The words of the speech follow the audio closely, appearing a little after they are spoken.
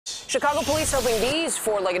Chicago police hoping these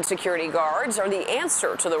four-legged security guards are the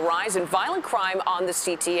answer to the rise in violent crime on the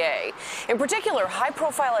CTA. In particular,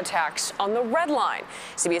 high-profile attacks on the Red Line.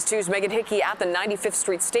 CBS 2's Megan Hickey at the 95th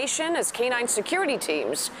Street station as K-9 security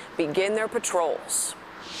teams begin their patrols.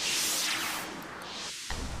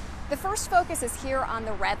 The first focus is here on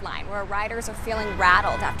the Red Line, where riders are feeling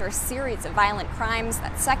rattled after a series of violent crimes.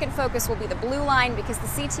 That second focus will be the Blue Line, because the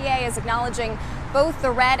CTA is acknowledging both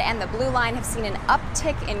the Red and the Blue Line have seen an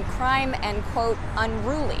uptick in crime and, quote,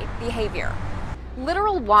 unruly behavior.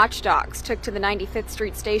 Literal watchdogs took to the 95th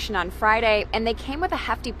Street station on Friday, and they came with a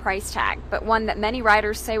hefty price tag, but one that many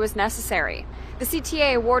riders say was necessary. The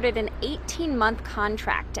CTA awarded an 18-month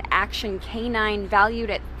contract to Action K-9 valued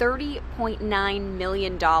at $30.9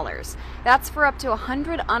 million. That's for up to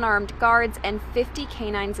 100 unarmed guards and 50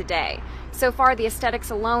 K-9s a day. So far, the aesthetics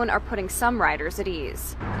alone are putting some riders at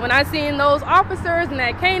ease. When I seen those officers and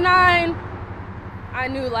that K-9, I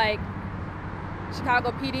knew, like, Chicago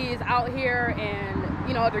PD is out here and,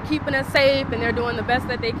 you know, they're keeping us safe and they're doing the best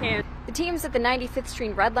that they can. The teams at the 95th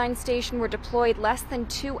Street Red Line station were deployed less than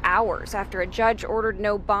 2 hours after a judge ordered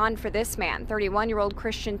no bond for this man, 31-year-old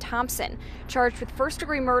Christian Thompson, charged with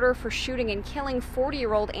first-degree murder for shooting and killing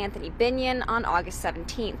 40-year-old Anthony Binion on August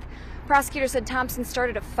 17th. Prosecutors said Thompson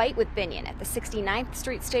started a fight with Binion at the 69th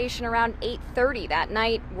Street station around 8:30 that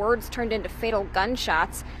night. Words turned into fatal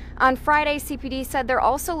gunshots. On Friday, CPD said they're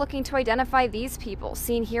also looking to identify these people,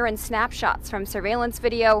 seen here in snapshots from surveillance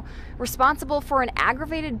video, responsible for an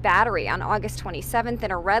aggravated battery on August 27th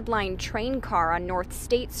in a Red Line train car on North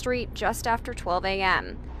State Street just after 12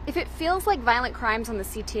 a.m. If it feels like violent crimes on the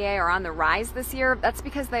CTA are on the rise this year, that's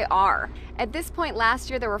because they are. At this point last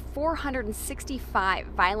year, there were 465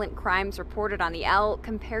 violent crimes reported on the L,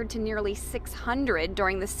 compared to nearly 600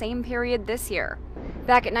 during the same period this year.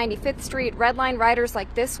 Back at 95th Street, Red Line riders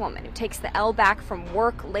like this woman, who takes the L back from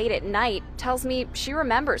work late at night, tells me she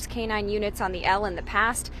remembers K-9 units on the L in the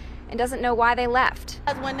past and doesn't know why they left.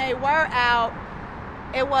 When they were out,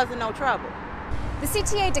 it wasn't no trouble. The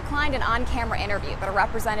CTA declined an on-camera interview, but a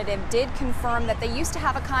representative did confirm that they used to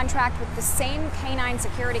have a contract with the same K-9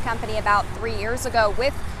 security company about 3 years ago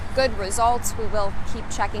with good results. We will keep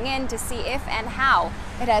checking in to see if and how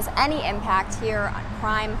it has any impact here on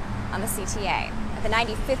crime on the CTA. At the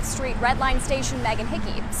 95th Street Red Line station, Megan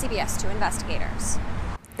Hickey, CBS 2 Investigators.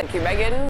 Thank you, Megan.